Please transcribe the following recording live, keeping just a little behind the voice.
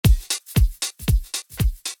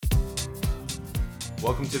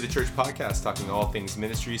Welcome to the Church Podcast, talking all things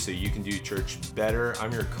ministry so you can do church better.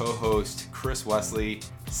 I'm your co-host, Chris Wesley,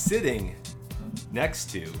 sitting next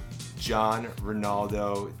to John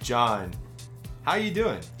Ronaldo. John, how you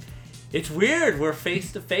doing? It's weird. We're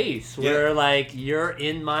face to face. We're like, you're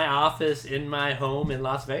in my office, in my home in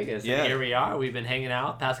Las Vegas. And here we are. We've been hanging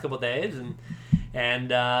out past couple of days, and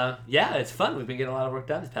it's fun. We've been getting a lot of work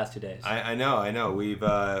done these past 2 days. I know. We've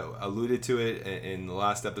alluded to it in the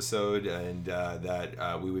last episode, and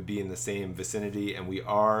that we would be in the same vicinity, and we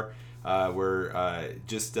are.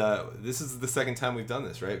 This is the second time we've done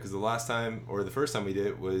this, right? Because the first time we did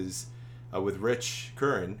it was with Rich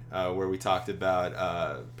Curran, where we talked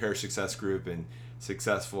about parish success group and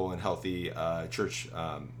successful and healthy church,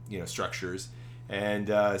 structures. And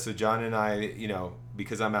so John and I,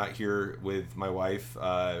 because I'm out here with my wife,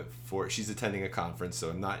 she's attending a conference, so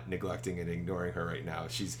I'm not neglecting and ignoring her right now.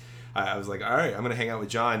 I was like, all right, I'm going to hang out with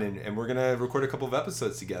John, and we're going to record a couple of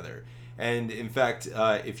episodes together. And in fact,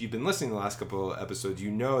 if you've been listening to the last couple of episodes,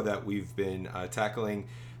 you know that we've been tackling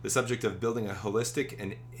the subject of building a holistic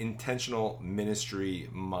and intentional ministry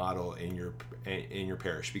model in your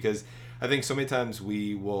parish, because I think so many times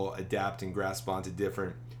we will adapt and grasp onto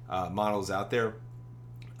different models out there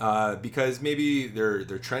because maybe they're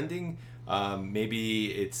trending, maybe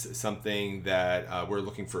it's something that we're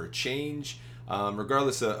looking for a change.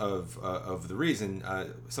 Regardless of the reason,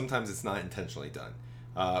 sometimes it's not intentionally done,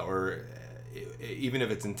 or even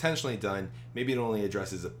if it's intentionally done, maybe it only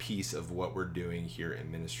addresses a piece of what we're doing here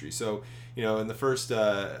in ministry. So, in the first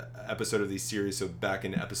episode of these series, so back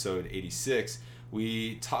in episode 86,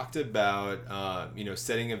 we talked about,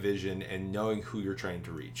 setting a vision and knowing who you're trying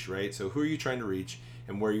to reach, right? So who are you trying to reach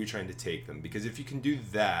and where are you trying to take them? Because if you can do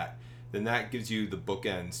that, then that gives you the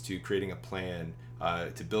bookends to creating a plan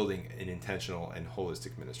to building an intentional and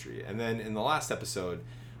holistic ministry. And then in the last episode,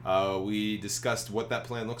 we discussed what that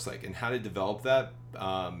plan looks like and how to develop that,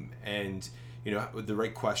 and the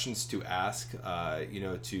right questions to ask,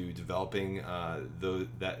 to developing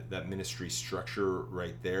that ministry structure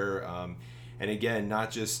right there. And again,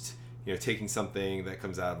 not just taking something that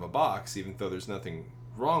comes out of a box, even though there's nothing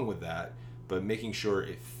wrong with that, but making sure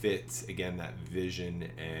it fits again that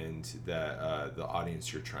vision and that the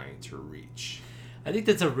audience you're trying to reach. I think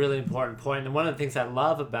that's a really important point, and one of the things I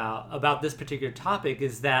love about this particular topic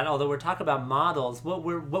is that although we're talking about models, what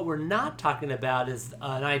we're not talking about is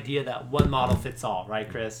an idea that one model fits all, right,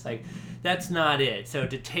 Chris? Like, that's not it. So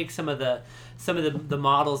to take some of the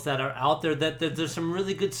models that are out there, that there's some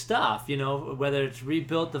really good stuff, whether it's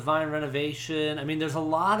Rebuilt, Divine Renovation. I mean, there's a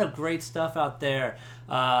lot of great stuff out there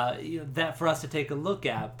that for us to take a look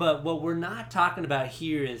at. But what we're not talking about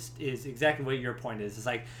here is exactly what your point is. It's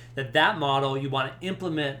like that model, you want to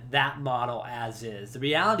implement that model as is. The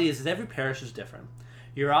reality is that every parish is different.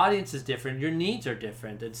 Your audience is different. Your needs are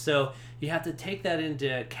different. And so you have to take that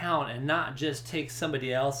into account and not just take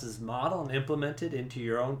somebody else's model and implement it into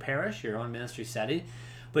your own parish, your own ministry setting.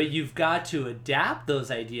 But you've got to adapt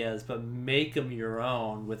those ideas, but make them your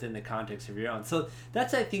own within the context of your own. So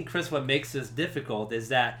that's, I think, Chris, what makes this difficult is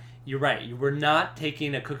that you're right. We're not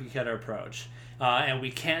taking a cookie cutter approach. And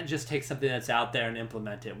we can't just take something that's out there and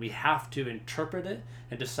implement it. We have to interpret it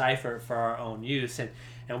and decipher it for our own use. And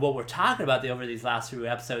what we're talking about over these last few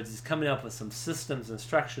episodes is coming up with some systems and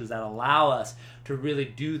structures that allow us to really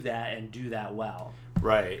do that and do that well.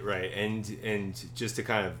 Right. And just to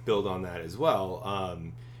kind of build on that as well,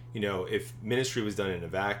 if ministry was done in a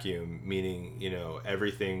vacuum, meaning,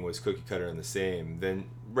 everything was cookie cutter and the same, then,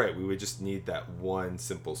 right, we would just need that one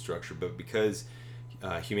simple structure. But because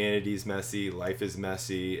humanity is messy, life is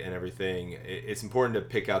messy, and everything, it's important to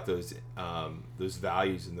pick out those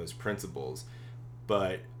values and those principles,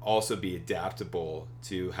 but also be adaptable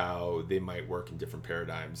to how they might work in different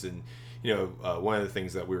paradigms. And one of the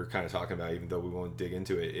things that we were kind of talking about, even though we won't dig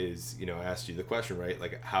into it, is I asked you the question, right?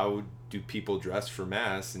 Like, how do people dress for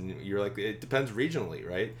Mass? And you're like, it depends regionally,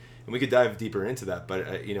 right? And we could dive deeper into that, but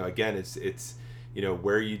again, it's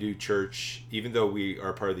where you do church, even though we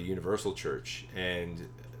are part of the universal church and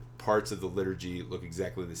parts of the liturgy look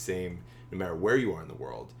exactly the same no matter where you are in the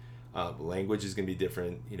world. Language is going to be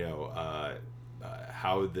different,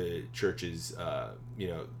 how the church is,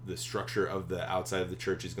 the structure of the outside of the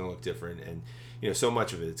church is going to look different. And, so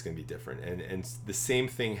much of it's going to be different. And the same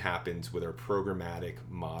thing happens with our programmatic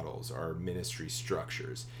models, our ministry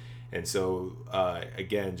structures. And so,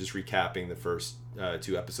 again, just recapping the first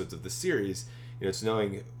 2 episodes of the series, it's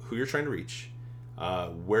knowing who you're trying to reach,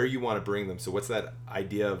 where you want to bring them. So what's that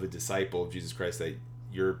idea of a disciple of Jesus Christ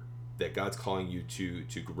that God's calling you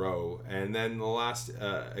to grow? And then the last,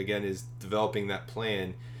 again, is developing that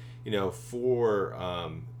plan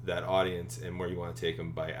for that audience and where you want to take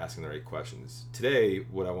them by asking the right questions. Today,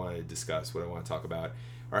 what I want to discuss, what I want to talk about,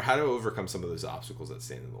 are how to overcome some of those obstacles that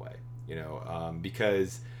stand in the way.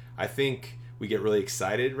 Because I think we get really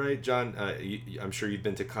excited, right, John? I'm sure you've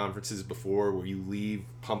been to conferences before where you leave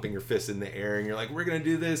pumping your fist in the air and you're like, we're going to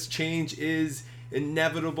do this. Change is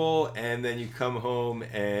inevitable. And then you come home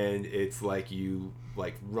and it's like you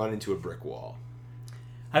run into a brick wall.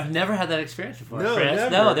 I've never had that experience before, No, Chris.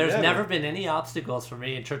 never, There's never. never been any obstacles for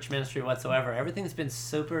me in church ministry whatsoever. Everything's been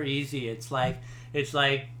super easy. It's like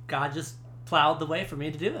God just plowed the way for me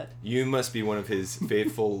to do it. You must be one of his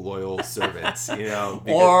faithful, loyal servants,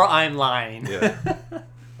 Or I'm lying. Yeah.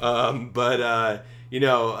 I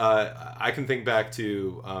can think back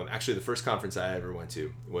to actually the first conference I ever went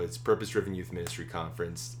to was Purpose Driven Youth Ministry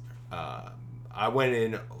Conference. I went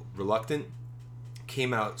in reluctant,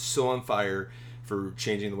 came out so on fire for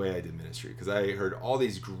changing the way I did ministry, because I heard all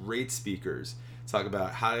these great speakers talk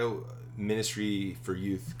about how ministry for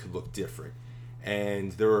youth could look different.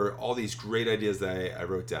 And there were all these great ideas that I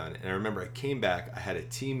wrote down. And I remember I came back, I had a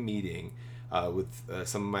team meeting with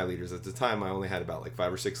some of my leaders. At the time, I only had about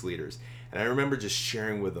 5 or 6 leaders. And I remember just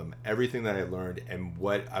sharing with them everything that I learned and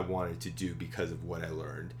what I wanted to do because of what I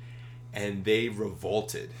learned. And they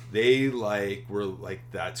revolted. They were like,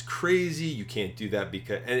 that's crazy. You can't do that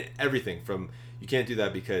because, and everything from, you can't do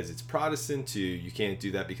that because it's Protestant to you can't do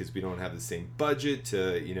that because we don't have the same budget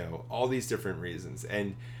to, all these different reasons.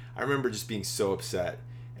 And I remember just being so upset,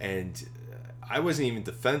 and I wasn't even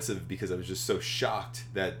defensive because I was just so shocked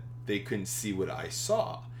that they couldn't see what I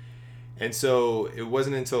saw. And so it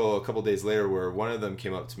wasn't until a couple days later where one of them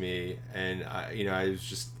came up to me, and I was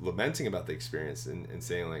just lamenting about the experience and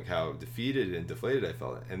saying how defeated and deflated I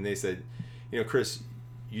felt. And they said, Chris,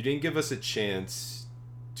 you didn't give us a chance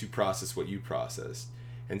to process what you processed.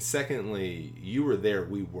 And secondly, you were there,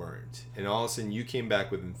 we weren't. And all of a sudden you came back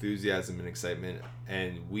with enthusiasm and excitement,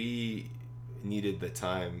 and we needed the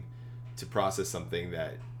time to process something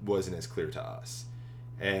that wasn't as clear to us.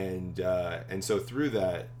 And so through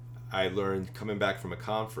that, I learned, coming back from a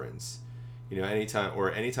conference, anytime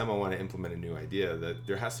I want to implement a new idea, that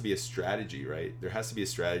there has to be a strategy, right? There has to be a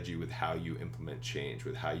strategy with how you implement change,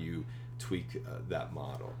 with how you tweak that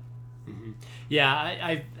model. Mm-hmm. Yeah,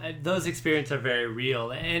 I those experiences are very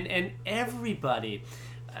real, and everybody,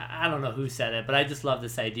 I don't know who said it, but I just love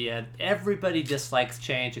this idea. Everybody dislikes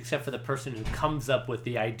change except for the person who comes up with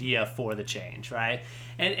the idea for the change, right?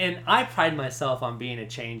 And I pride myself on being a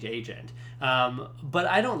change agent, but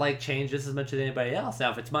I don't like change just as much as anybody else. Now,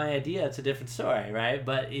 if it's my idea, it's a different story, right?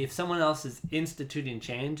 But if someone else is instituting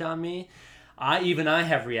change on me, I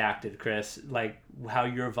have reacted, Chris, like how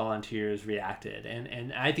your volunteers reacted.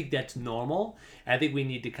 And I think that's normal. I think we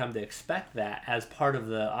need to come to expect that as part of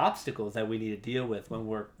the obstacles that we need to deal with when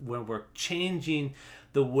we're changing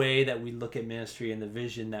the way that we look at ministry and the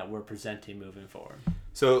vision that we're presenting moving forward.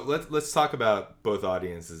 So let's talk about both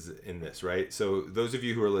audiences in this, right? So those of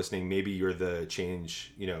you who are listening, maybe you're the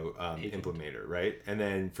change, implementer, right? And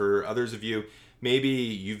then for others of you, maybe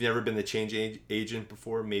you've never been the change agent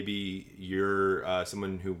before. Maybe you're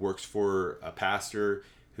someone who works for a pastor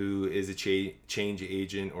who is a change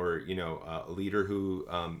agent, or a leader who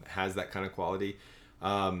has that kind of quality.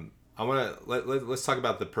 Let's talk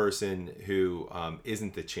about the person who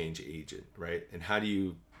isn't the change agent, right? And how do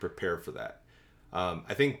you prepare for that?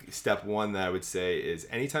 I think step one that I would say is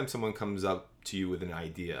anytime someone comes up to you with an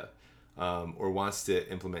idea or wants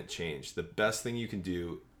to implement change, the best thing you can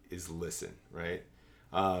do is listen, right?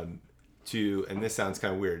 And this sounds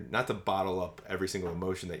kind of weird, not to bottle up every single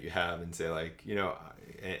emotion that you have and say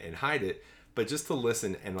and hide it, but just to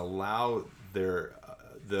listen and allow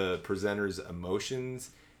the presenter's emotions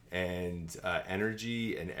and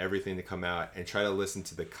energy and everything to come out, and try to listen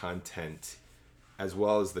to the content as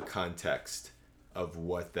well as the context of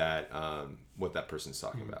what that person's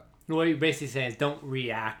talking about. What you're basically saying is don't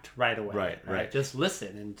react right away. Right. Just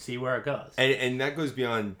listen and see where it goes. And that goes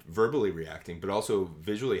beyond verbally reacting, but also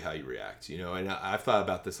visually how you react, And I've thought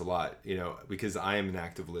about this a lot, because I am an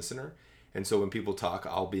active listener. And so when people talk,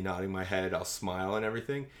 I'll be nodding my head, I'll smile and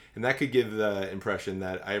everything. And that could give the impression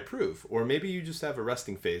that I approve. Or maybe you just have a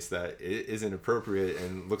resting face that isn't appropriate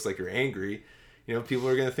and looks like you're angry. People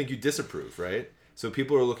are going to think you disapprove, right? So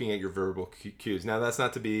people are looking at your verbal cues. Now, that's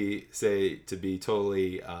not to be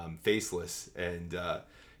totally faceless, and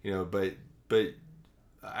but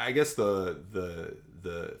I guess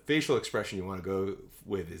the facial expression you want to go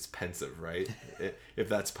with is pensive, right? If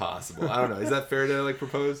that's possible. I don't know. Is that fair to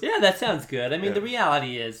propose? Yeah, that sounds good. I mean, The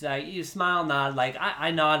reality is, you smile, nod.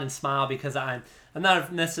 I nod and smile because I'm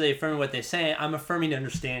not necessarily affirming what they say. I'm affirming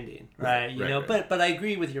understanding, right? Right. But I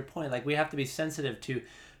agree with your point. Like we have to be sensitive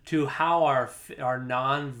to how our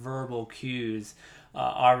nonverbal cues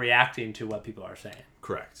are reacting to what people are saying.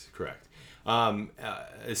 Correct.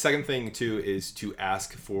 The second thing too is to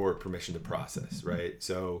ask for permission to process, right?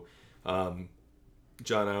 So, John,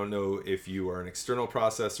 I don't know if you are an external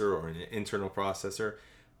processor or an internal processor,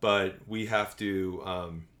 but we have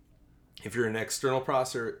to. If you're an external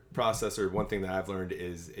processor, one thing that I've learned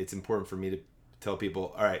is it's important for me to tell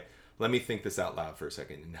people, all right, let me think this out loud for a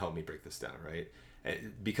second and help me break this down, right?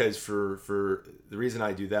 Because for the reason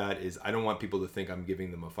I do that is I don't want people to think I'm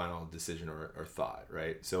giving them a final decision or thought,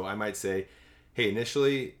 right? So I might say, hey,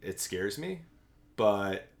 initially it scares me,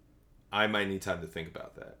 but I might need time to think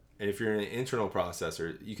about that. And if you're an internal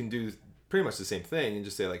processor, you can do pretty much the same thing and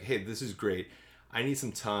just say like, hey, this is great. I need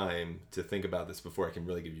some time to think about this before I can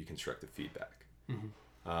really give you constructive feedback.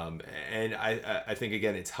 And I think,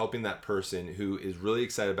 again, it's helping that person who is really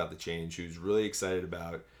excited about the change, who's really excited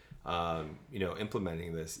about,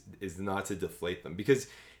 implementing this, is not to deflate them. Because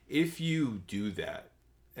if you do that,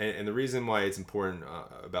 and the reason why it's important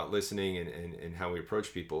about listening and how we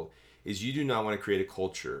approach people is you do not want to create a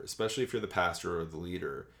culture, especially if you're the pastor or the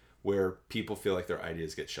leader, where people feel like their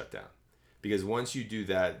ideas get shut down. Because once you do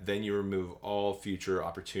that, then you remove all future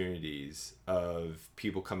opportunities of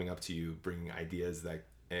people coming up to you, bringing ideas that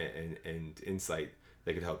and insight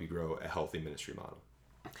that could help you grow a healthy ministry model.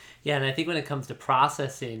 Yeah, and I think when it comes to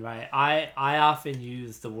processing, right, I often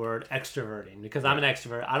use the word extroverting because I'm an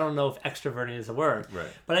extrovert. I don't know if extroverting is a word, right,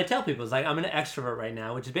 but I tell people, it's like, I'm an extrovert right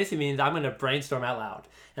now, which basically means I'm going to brainstorm out loud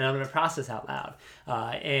and I'm going to process out loud.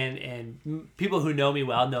 And people who know me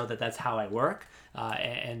well know that that's how I work.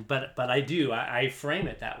 But I frame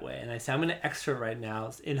it that way, and I say I'm going to extrovert right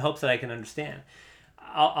now in hopes that I can understand.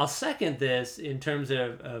 I'll second this in terms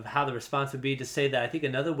of how the response would be to say that I think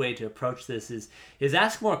another way to approach this is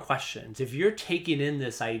ask more questions. If you're taking in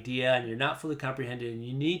this idea and you're not fully comprehending and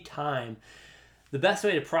you need time, the best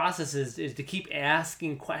way to process is to keep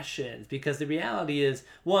asking questions, because the reality is,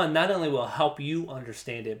 one, not only will it help you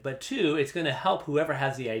understand it, but two, it's going to help whoever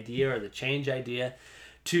has the idea or the change idea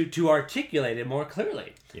to articulate it more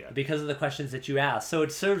clearly because of the questions that you ask. So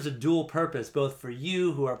it serves a dual purpose, both for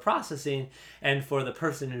you who are processing and for the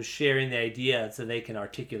person who's sharing the idea so they can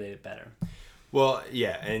articulate it better. Well,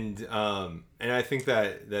 yeah, and I think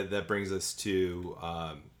that brings us to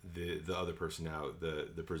the other person now,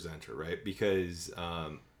 the presenter, right? Because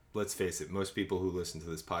let's face it, most people who listen to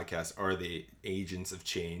this podcast are the agents of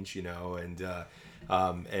change, and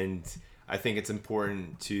I think it's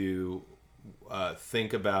important to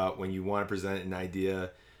think about when you want to present an idea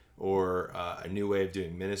or a new way of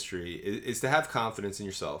doing ministry is to have confidence in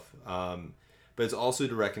yourself, but it's also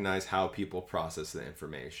to recognize how people process the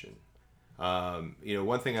information.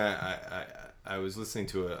 One thing I was listening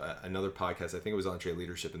to another podcast, I think it was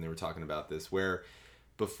EntreLeadership, and they were talking about this, where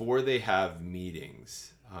before they have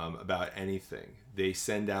meetings about anything, they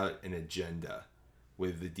send out an agenda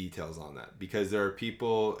with the details on that, because there are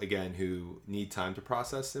people, again, who need time to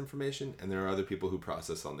process information, and there are other people who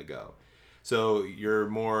process on the go. So you're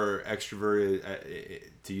more extroverted,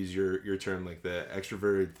 to use your term, like the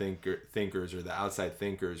extroverted thinkers or the outside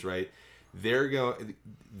thinkers, right? They'll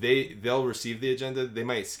receive the agenda, they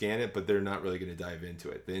might scan it, but they're not really going to dive into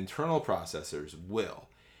it. The internal processors will.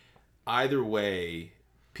 Either way,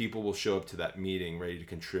 people will show up to that meeting ready to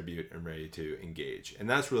contribute and ready to engage. And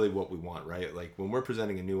that's really what we want, right? Like when we're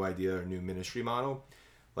presenting a new idea or a new ministry model,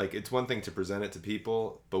 like it's one thing to present it to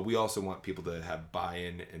people, but we also want people to have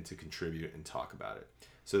buy-in and to contribute and talk about it.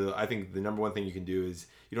 So I think the number one thing you can do is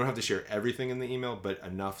you don't have to share everything in the email, but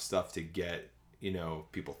enough stuff to get,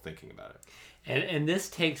 people thinking about it. And this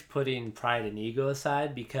takes putting pride and ego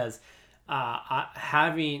aside, because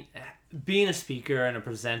being a speaker and a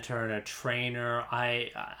presenter and a trainer,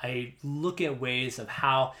 I look at ways of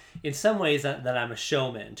how, in some ways, that I'm a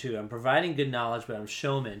showman too. I'm providing good knowledge, but I'm a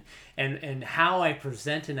showman. And how I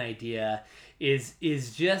present an idea is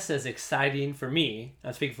just as exciting for me,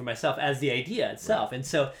 I'm speaking for myself, as the idea itself. Right. And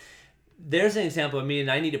so there's an example of me,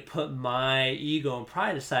 and I need to put my ego and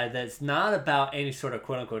pride aside. That it's not about any sort of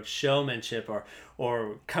quote-unquote showmanship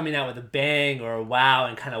or coming out with a bang or a wow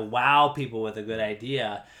and kind of wow people with a good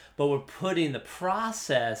idea, but we're putting the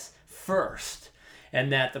process first,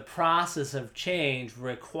 and that the process of change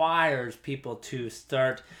requires people to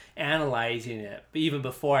start analyzing it even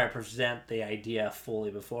before I present the idea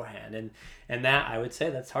fully beforehand. And that, I would say,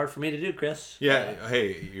 that's hard for me to do, Chris. Yeah,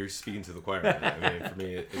 hey, you're speaking to the choir. I mean, for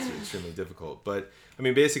me, it's extremely difficult. But, I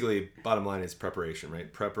mean, basically, bottom line is preparation,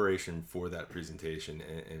 right? Preparation for that presentation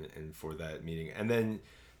and for that meeting. And then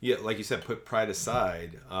yeah, like you said, put pride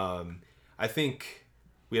aside. I think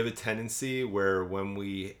we have a tendency where when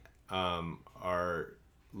we are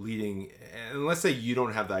leading, and let's say you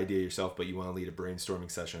don't have the idea yourself, but you want to lead a brainstorming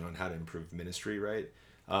session on how to improve ministry, right?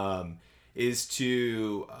 Is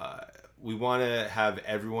to we want to have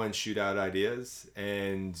everyone shoot out ideas,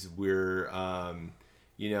 and we're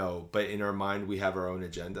but in our mind we have our own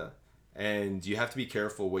agenda, and you have to be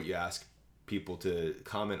careful what you ask people to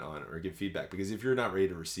comment on or give feedback, because if you're not ready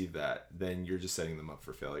to receive that, then you're just setting them up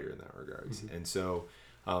for failure in that regards. And so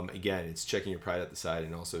again, it's checking your pride at the side,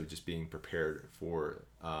 and also just being prepared for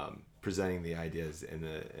presenting the ideas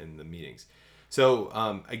in the meetings.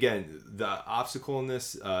 So again, the obstacle in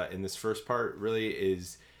this first part really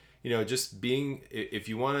is, just being, if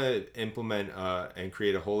you want to implement and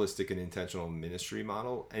create a holistic and intentional ministry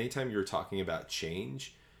model, anytime you're talking about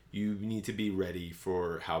change, you need to be ready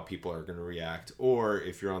for how people are going to react. Or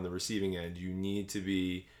if you're on the receiving end, you need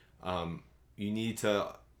to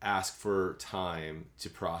ask for time to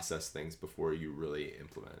process things before you really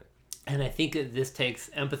implement it. And I think that this takes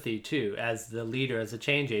empathy too, as the leader, as a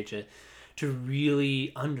change agent, to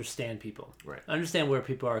really understand people, right? Understand where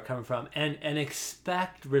people are coming from, and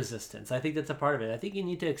expect resistance. I think that's a part of it. I think you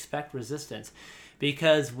need to expect resistance,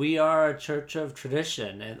 because we are a church of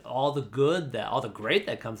tradition, and all the great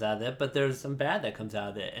that comes out of it, but there's some bad that comes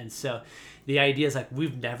out of it. And so the idea is like,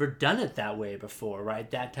 we've never done it that way before, right?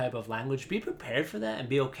 That type of language, be prepared for that and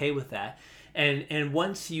be okay with that. And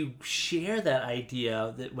once you share that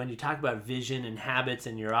idea, that when you talk about vision and habits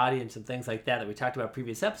and your audience and things like that we talked about in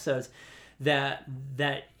previous episodes, that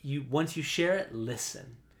you, once you share it,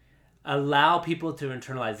 listen. Allow people to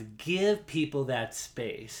internalize, give people that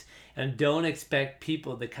space, and don't expect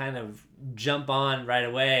people to kind of jump on right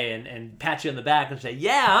away and pat you on the back and say,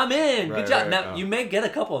 yeah, I'm in, good job. Now, you may get a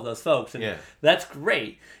couple of those folks, and that's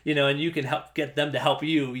great, and you can get them to help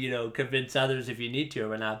you, convince others if you need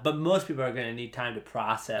to or not. But most people are going to need time to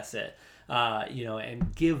process it,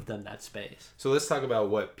 and give them that space. So let's talk about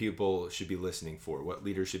what people should be listening for, what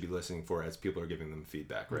leaders should be listening for as people are giving them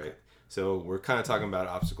feedback, right? Okay. So we're kind of talking about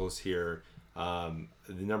obstacles here. The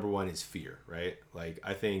number one is fear, right? Like,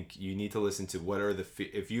 I think you need to listen to what are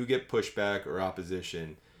if you get pushback or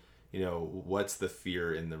opposition, what's the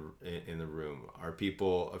fear in the room? Are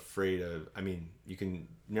people afraid of, you can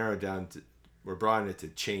narrow it down to, we're broadening it to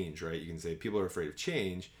change, right? You can say people are afraid of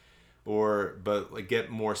change, but like get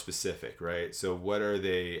more specific, right? So what are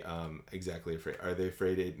they exactly afraid? Are they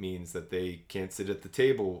afraid it means that they can't sit at the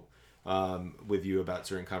table with you about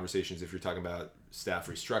certain conversations if you're talking about staff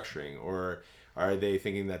restructuring? Or are they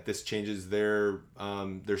thinking that this changes their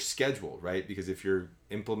schedule, right? Because if you're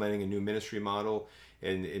implementing a new ministry model,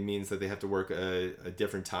 and it means that they have to work a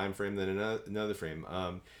different time frame than another frame.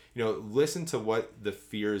 Listen to what the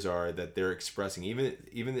fears are that they're expressing,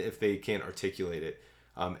 even if they can't articulate it.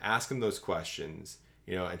 Ask them those questions,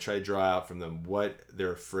 and try to draw out from them what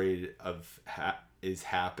they're afraid of is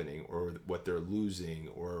happening, or what they're losing,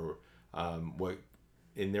 or what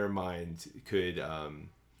in their mind could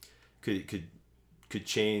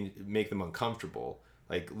change, make them uncomfortable.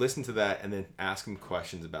 Like, listen to that, and then ask them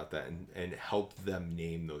questions about that, and help them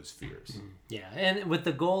name those fears. Yeah, and with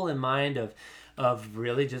the goal in mind of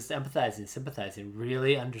really just empathizing, sympathizing,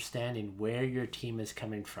 really understanding where your team is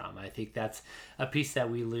coming from. I think that's a piece that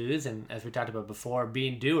we lose. And as we talked about before,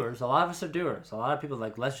 being doers, a lot of us are doers. A lot of people are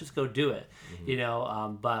like, let's just go do it,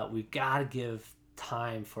 but we got to give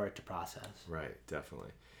time for it to process. Right,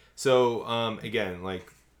 definitely. So again,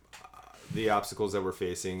 like, the obstacles that we're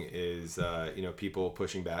facing is, people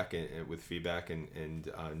pushing back and with feedback and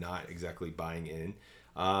not exactly buying in.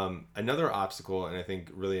 Another obstacle, and I think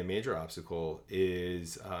really a major obstacle,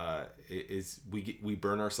 is we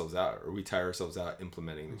burn ourselves out, or we tire ourselves out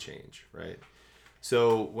implementing the change, right?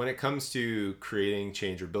 So when it comes to creating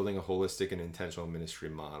change or building a holistic and intentional ministry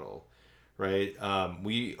model, right,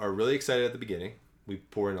 we are really excited at the beginning. We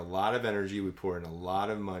pour in a lot of energy, we pour in a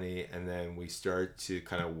lot of money, and then we start to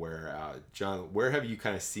kind of wear out. John, where have you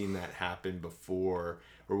kind of seen that happen before,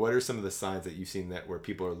 or what are some of the signs that you've seen that where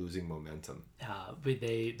people are losing momentum?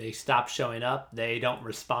 They stop showing up. They don't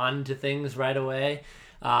respond to things right away.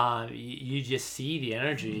 You just see the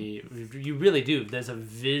energy. You really do. There's a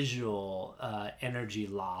visual energy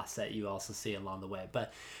loss that you also see along the way.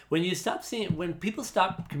 But when people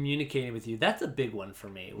stop communicating with you, that's a big one for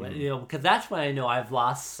me. Because that's when I know I've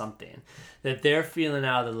lost something, that they're feeling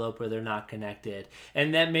out of the loop, where they're not connected,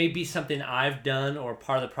 and that may be something I've done or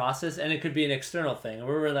part of the process, and it could be an external thing. And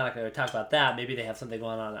we're really not going to talk about that. Maybe they have something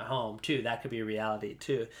going on at home too. That could be a reality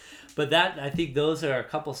too. But I think those are a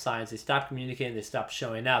couple signs. They stop communicating. They stop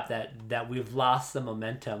showing up. That we've lost the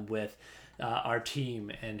momentum with our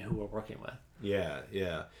team and who we're working with.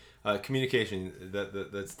 Yeah. Communication,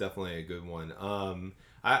 that's definitely a good one.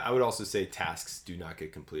 I would also say tasks do not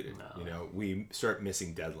get completed. No. We start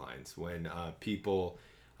missing deadlines when people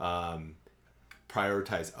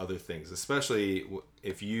prioritize other things, especially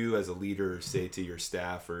if you as a leader say to your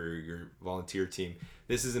staff or your volunteer team,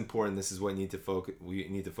 this is important, this is what we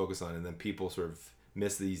need to focus on, and then people sort of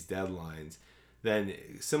miss these deadlines. Then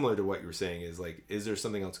similar to what you were saying is like, is there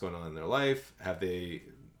something else going on in their life? Have they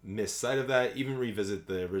missed sight of that? Even revisit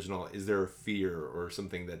the original. Is there a fear or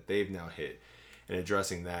something that they've now hit, and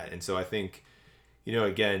addressing that? And so I think,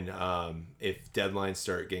 again, if deadlines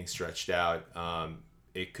start getting stretched out,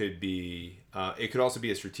 it could also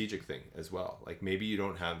be a strategic thing as well. Like maybe you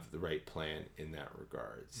don't have the right plan in that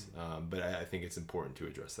regards. But I think it's important to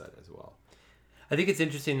address that as well. I think it's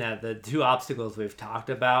interesting that the two obstacles we've talked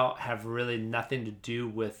about have really nothing to do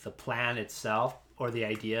with the plan itself or the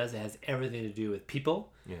ideas. It has everything to do with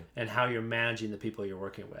people and how you're managing the people you're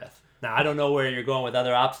working with. Now, I don't know where you're going with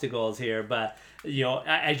other obstacles here, but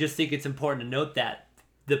I just think it's important to note that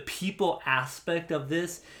the people aspect of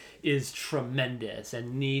this is tremendous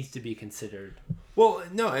and needs to be considered. Well,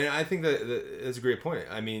 no, and I think that's a great point.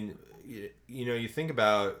 I mean, you think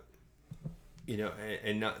about,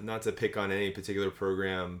 and not to pick on any particular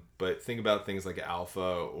program, but think about things like Alpha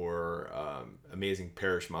or Amazing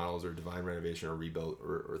Parish Models or Divine Renovation or Rebuild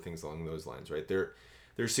or things along those lines, right?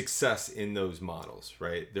 There's success in those models,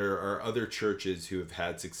 right? There are other churches who have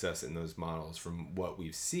had success in those models from what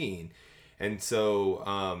we've seen. And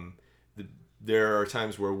so there are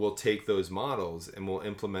times where we'll take those models and we'll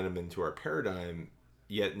implement them into our paradigm,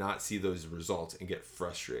 yet not see those results and get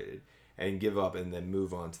frustrated and give up and then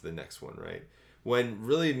move on to the next one, right? When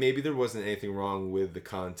really maybe there wasn't anything wrong with the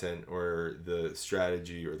content or the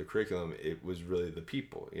strategy or the curriculum. It was really the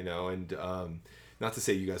people, and not to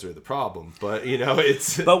say you guys are the problem, but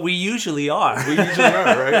it's but we usually are. We usually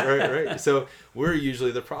are, right. So we're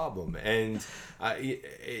usually the problem. And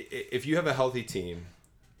if you have a healthy team,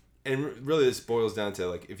 and really this boils down to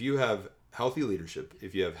like, if you have healthy leadership,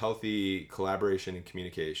 if you have healthy collaboration and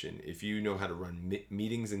communication, if you know how to run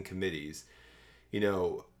meetings and committees,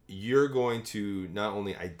 you're going to not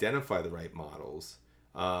only identify the right models,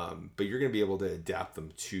 but you're going to be able to adapt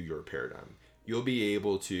them to your paradigm. You'll be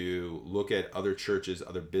able to look at other churches,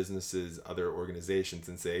 other businesses, other organizations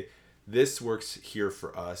and say, this works here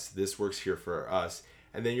for us, this works here for us.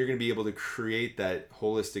 And then you're going to be able to create that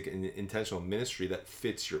holistic and intentional ministry that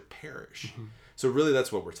fits your parish. Mm-hmm. So really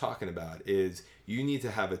that's what we're talking about, is you need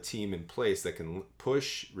to have a team in place that can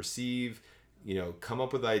push, receive, come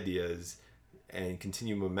up with ideas and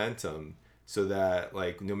continue momentum, so that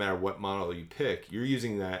like no matter what model you pick, you're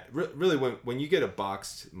using that. Really when you get a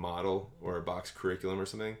boxed model or a boxed curriculum or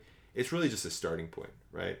something, it's really just a starting point,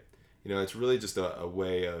 right? It's really just a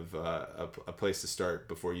way of a place to start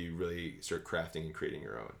before you really start crafting and creating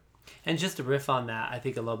your own. And just to riff on that, I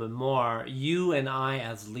think a little bit more, you and I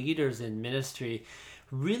as leaders in ministry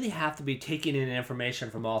really have to be taking in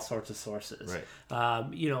information from all sorts of sources. Right.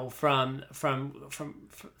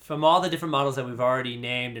 From all the different models that we've already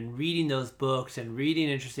named, and reading those books and reading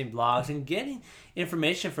interesting blogs and getting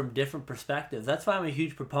information from different perspectives. That's why I'm a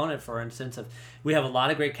huge proponent, for instance, of we have a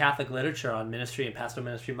lot of great Catholic literature on ministry and pastoral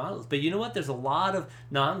ministry models. But you know what? There's a lot of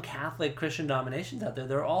non-Catholic Christian denominations out there.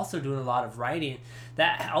 They're also doing a lot of writing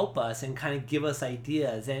that help us and kind of give us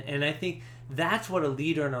ideas. And I think that's what a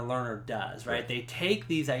leader and a learner does, right? They take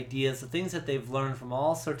these ideas, the things that they've learned from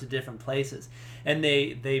all sorts of different places, and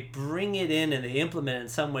they bring it in and they implement it in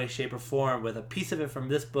some way, shape, or form with a piece of it from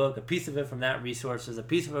this book, a piece of it from that resources, a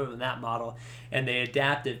piece of it from that model, and they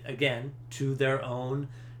adapt it, again, to their own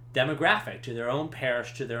demographic, to their own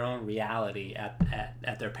parish, to their own reality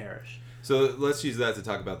at their parish. So let's use that to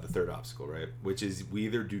talk about the third obstacle, right? Which is we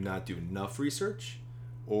either do not do enough research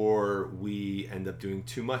or we end up doing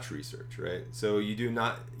too much research, right? So you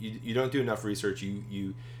don't do enough research.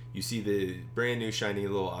 You see the brand new shiny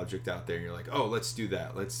little object out there and you're like, oh, let's do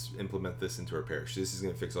that. Let's implement this into our parish. This is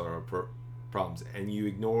going to fix all our problems. And you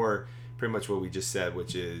ignore pretty much what we just said,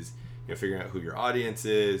 which is figuring out who your audience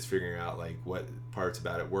is, figuring out like what parts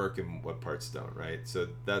about it work and what parts don't, right? So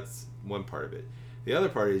that's one part of it. The other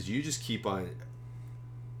part is you just keep on,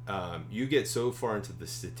 you get so far into the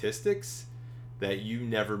statistics that you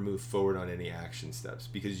never move forward on any action steps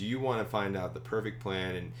because you want to find out the perfect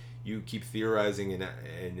plan and you keep theorizing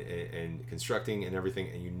and constructing and everything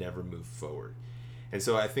and you never move forward. And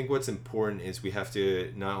so I think what's important is we have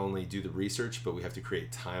to not only do the research, but we have to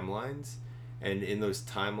create timelines. And in those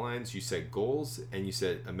timelines, you set goals and you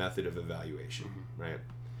set a method of evaluation, right?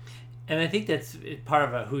 And I think that's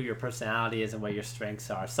part of who your personality is and what your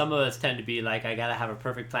strengths are. Some of us tend to be like, I got to have a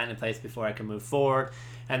perfect plan in place before I can move forward.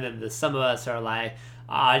 And then some of us are like,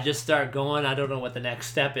 I just start going. I don't know what the next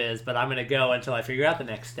step is, but I'm going to go until I figure out the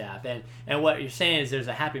next step. And what you're saying is there's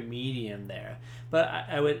a happy medium there. But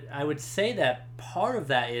I would say that part of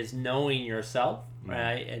that is knowing yourself,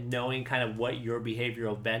 right? And knowing kind of what your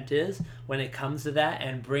behavioral bent is when it comes to that,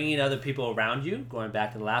 and bringing other people around you, going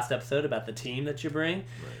back to the last episode about the team that you bring,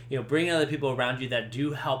 right. Bringing other people around you that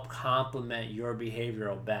do help complement your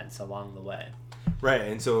behavioral bents along the way. Right,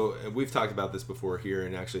 and so we've talked about this before here,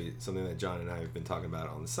 and actually something that John and I have been talking about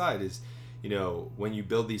on the side is, when you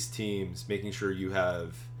build these teams, making sure you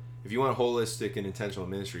have, if you want a holistic and intentional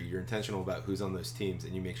ministry, you're intentional about who's on those teams,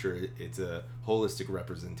 and you make sure it's a holistic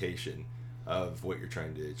representation of what you're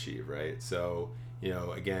trying to achieve, right? So,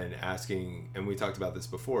 again, asking, and we talked about this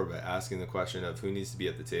before, but asking the question of who needs to be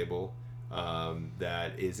at the table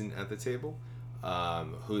that isn't at the table,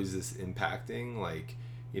 who is this impacting, like,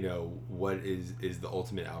 what is the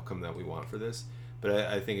ultimate outcome that we want for this. But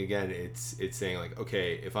I think, again, it's saying, like,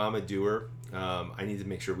 okay, if I'm a doer, I need to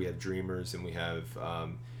make sure we have dreamers, and we have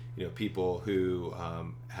people who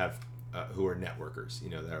who are networkers,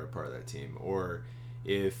 that are part of that team. Or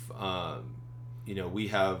if we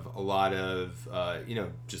have a lot of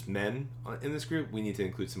just men in this group, we need to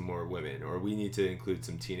include some more women, or we need to include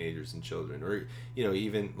some teenagers and children, or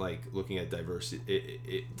even like looking at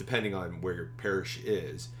diversity, depending on where your parish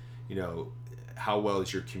is, how well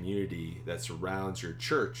is your community that surrounds your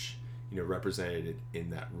church represented in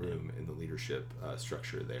that room, in the leadership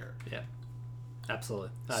structure there. Yeah, absolutely.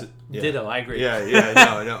 Ditto, I agree.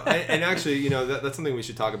 No. And actually, that's something we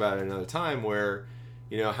should talk about at another time, where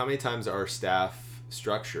how many times our staff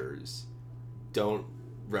structures don't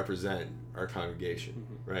represent our congregation,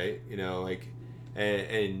 right?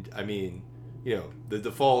 And I mean, the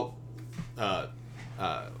default,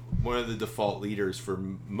 one of the default leaders for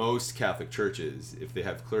most Catholic churches, if they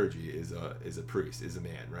have clergy, is a priest, is a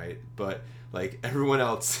man, right? But like everyone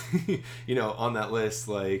else, on that list,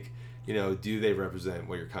 like, do they represent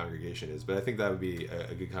what your congregation is? But I think that would be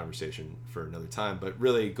a good conversation for another time. But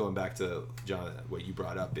really, going back to, John, what you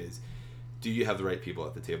brought up is, do you have the right people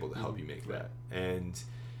at the table to help you make that? And,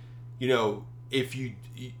 if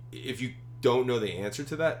you don't know the answer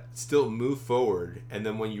to that, still move forward. And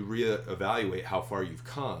then when you reevaluate how far you've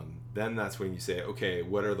come, then that's when you say, okay,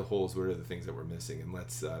 what are the holes? What are the things that we're missing? And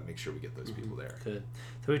let's make sure we get those people there. Good.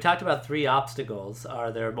 So we talked about 3 obstacles.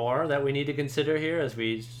 Are there more that we need to consider here as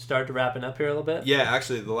we start to wrapping up here a little bit? Yeah,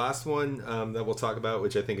 actually, the last one that we'll talk about,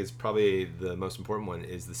 which I think is probably the most important one,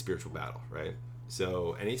 is the spiritual battle, right?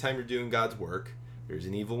 So anytime you're doing God's work, there's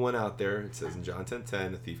an evil one out there. It says in John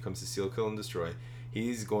 10:10, a thief comes to steal, kill, and destroy.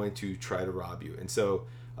 He's going to try to rob you. And so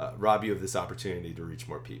rob you of this opportunity to reach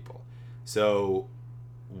more people. So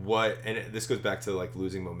and this goes back to like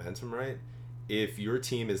losing momentum, right? If your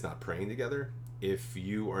team is not praying together, if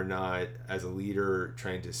you are not, as a leader,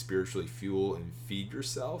 trying to spiritually fuel and feed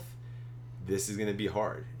yourself, this is going to be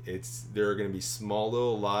hard. There are going to be small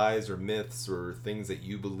little lies or myths or things that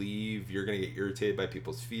you believe. You're going to get irritated by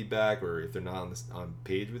people's feedback, or if they're not on the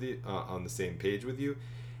same page with you,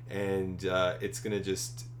 and it's going to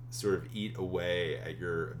just sort of eat away at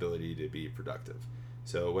your ability to be productive.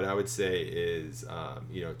 So what I would say is,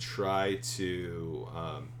 try to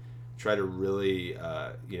really,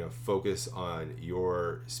 focus on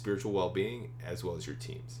your spiritual well-being as well as your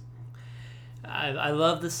team's. I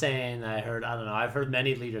love the saying I've heard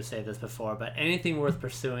many leaders say this before, but anything worth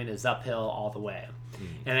pursuing is uphill all the way.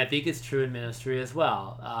 And I think it's true in ministry as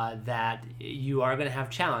well, that you are going to have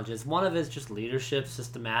challenges. One of it is just leadership,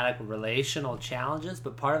 systematic, relational challenges,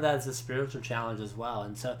 but part of that is a spiritual challenge as well.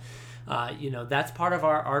 And so, that's part of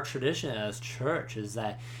our tradition as church, is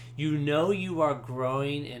that you are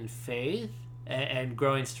growing in faith and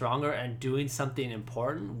growing stronger and doing something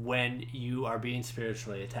important when you are being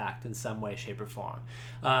spiritually attacked in some way, shape, or form.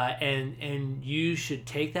 And you should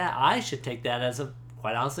take that, I should take that as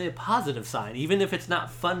quite honestly, a positive sign, even if it's not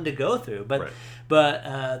fun to go through. But right.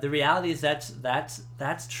 But the reality is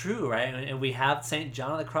that's true, right? And we have St.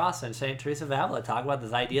 John of the Cross and St. Teresa of Avila talk about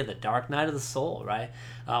this idea of the dark night of the soul, right?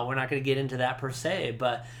 We're not going to get into that per se,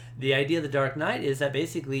 but the idea of the dark night is that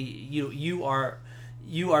basically you are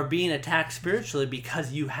being attacked spiritually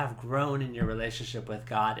because you have grown in your relationship with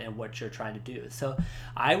God and what you're trying to do. So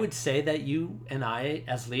I would say that you and I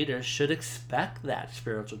as leaders should expect that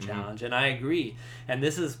spiritual challenge. And I agree. And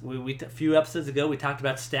this is, a few episodes ago, we talked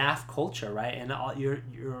about staff culture, right? And all your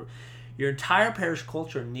your entire parish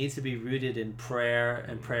culture needs to be rooted in prayer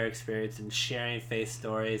and prayer experience and sharing faith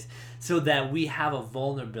stories, so that we have a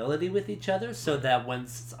vulnerability with each other, so that when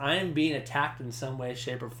I am being attacked in some way,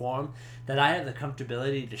 shape, or form, that I have the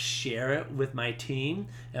comfortability to share it with my team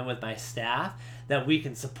and with my staff, that we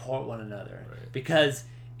can support one another. Right. Because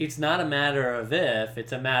it's not a matter of if,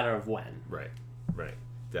 it's a matter of when. Right,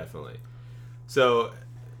 definitely. So,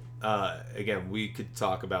 again, we could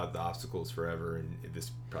talk about the obstacles forever, and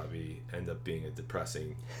this probably end up being a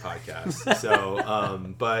depressing podcast.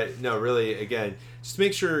 So, but no, really, again, just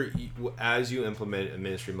make sure as you implement a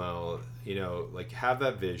ministry model, like have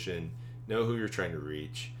that vision, know who you're trying to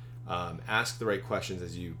reach, ask the right questions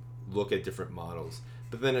as you look at different models,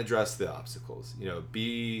 but then address the obstacles.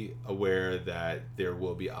 Be aware that there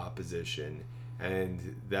will be opposition,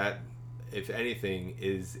 and that, if anything,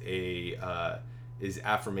 is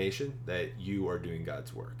affirmation that you are doing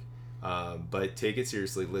God's work. But take it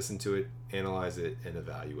seriously, listen to it, analyze it, and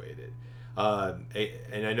evaluate it.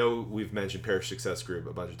 And I know we've mentioned Parish Success Group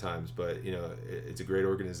a bunch of times, but it's a great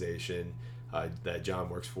organization that John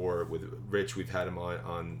works for. With Rich, we've had him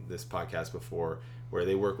on this podcast before, where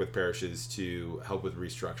they work with parishes to help with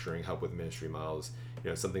restructuring, help with ministry models.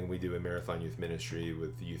 Something we do in Marathon Youth Ministry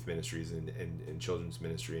with youth ministries and children's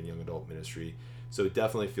ministry and young adult ministry. So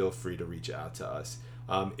definitely feel free to reach out to us.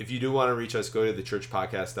 If you do want to reach us, go to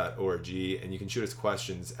thechurchpodcast.org, and you can shoot us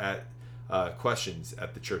questions at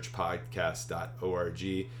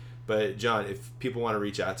thechurchpodcast.org. But John, if people want to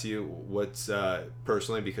reach out to you, what's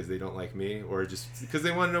personally, because they don't like me, or just because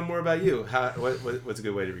they want to know more about you, what's a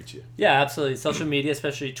good way to reach you? Yeah, absolutely. Social media,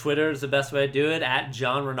 especially Twitter, is the best way to do it. At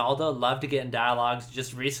John Ronaldo. Love to get in dialogues.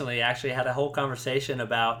 Just recently, actually had a whole conversation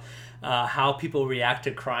about how people react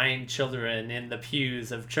to crying children in the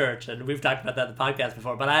pews of church. And we've talked about that in the podcast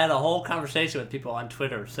before, but I had a whole conversation with people on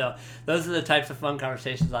Twitter. So those are the types of fun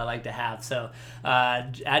conversations I like to have. So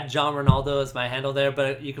at John Ronaldo is my handle there,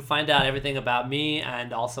 but you can find out everything about me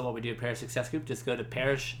and also what we do at Parish Success Group. Just go to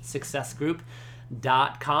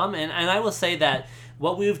parishsuccessgroup.com. And I will say that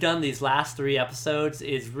what we've done these last 3 episodes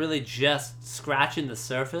is really just scratching the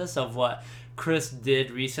surface of what Chris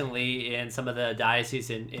did recently in some of the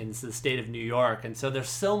dioceses in the state of New York. And so there's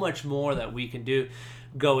so much more that we can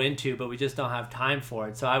go into, but we just don't have time for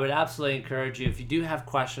it. So I would absolutely encourage you, if you do have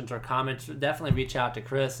questions or comments, definitely reach out to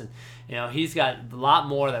Chris. And he's got a lot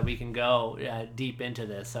more that we can go deep into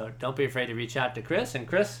this. So don't be afraid to reach out to Chris. And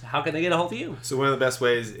Chris, how can they get a hold of you? So one of the best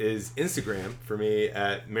ways is Instagram for me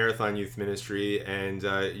at Marathon Youth Ministry, and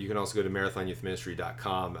you can also go to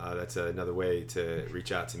marathonyouthministry.com. That's another way to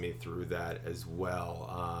reach out to me through that as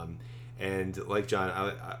well. And like John,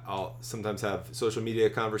 I'll sometimes have social media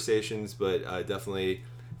conversations, but definitely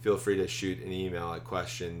feel free to shoot an email at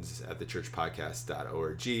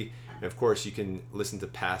questions@thechurchpodcast.org. And of course, you can listen to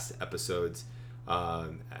past episodes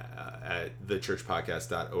at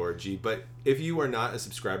thechurchpodcast.org. But if you are not a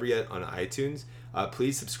subscriber yet on iTunes,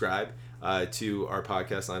 please subscribe to our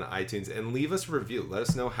podcast on iTunes and leave us a review. Let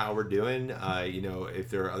us know how we're doing.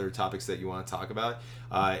 If there are other topics that you want to talk about.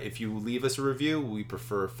 If you leave us a review, we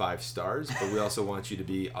prefer 5 stars, but we also want you to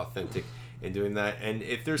be authentic in doing that. And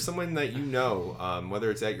if there's someone that whether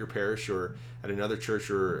it's at your parish or at another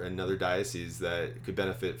church or another diocese that could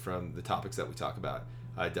benefit from the topics that we talk about,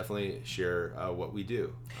 definitely share what we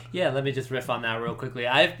do. Yeah, let me just riff on that real quickly.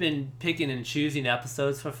 I've been picking and choosing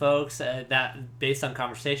episodes for folks that based on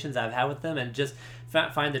conversations I've had with them, and just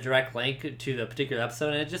find the direct link to the particular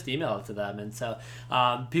episode and just email it to them. And so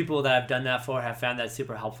people that I've done that for have found that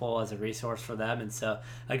super helpful as a resource for them. And so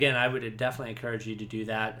again, I would definitely encourage you to do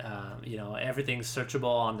that. Everything's searchable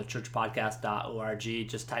on the churchpodcast.org.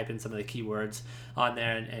 Just type in some of the keywords on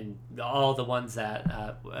there, and all the ones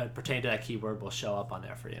that pertain to that keyword will show up on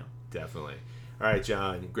there for you. Definitely. All right,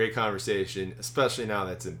 John, great conversation, especially now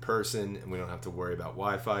that's in person and we don't have to worry about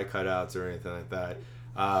Wi-Fi cutouts or anything like that.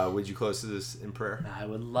 Would you close to this in prayer? I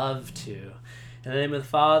would love to. In the name of the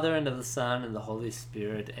Father, and of the Son, and the Holy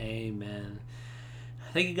Spirit. Amen.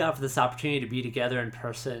 Thank you, God, for this opportunity to be together in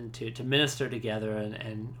person, to minister together.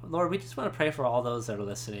 And Lord, we just want to pray for all those that are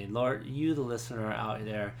listening. Lord, you, the listener out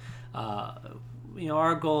there,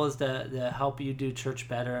 our goal is to help you do church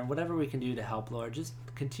better, and whatever we can do to help, Lord, just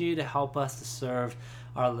continue to help us to serve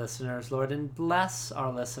our listeners, Lord, and bless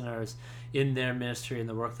our listeners in their ministry and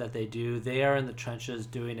the work that they do. They are in the trenches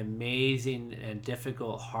doing amazing and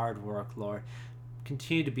difficult, hard work, Lord.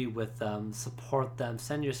 Continue to be with them, support them,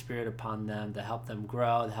 send your Spirit upon them to help them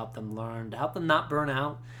grow, to help them learn, to help them not burn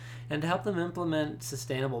out, and to help them implement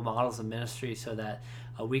sustainable models of ministry so that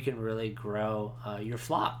we can really grow your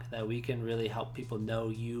flock, that we can really help people know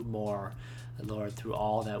you more, Lord, through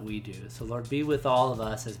all that we do. So, Lord, be with all of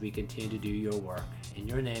us as we continue to do your work. In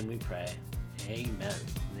your name we pray. Amen.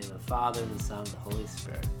 In the name of the Father, and the Son, and the Holy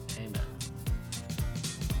Spirit. Amen.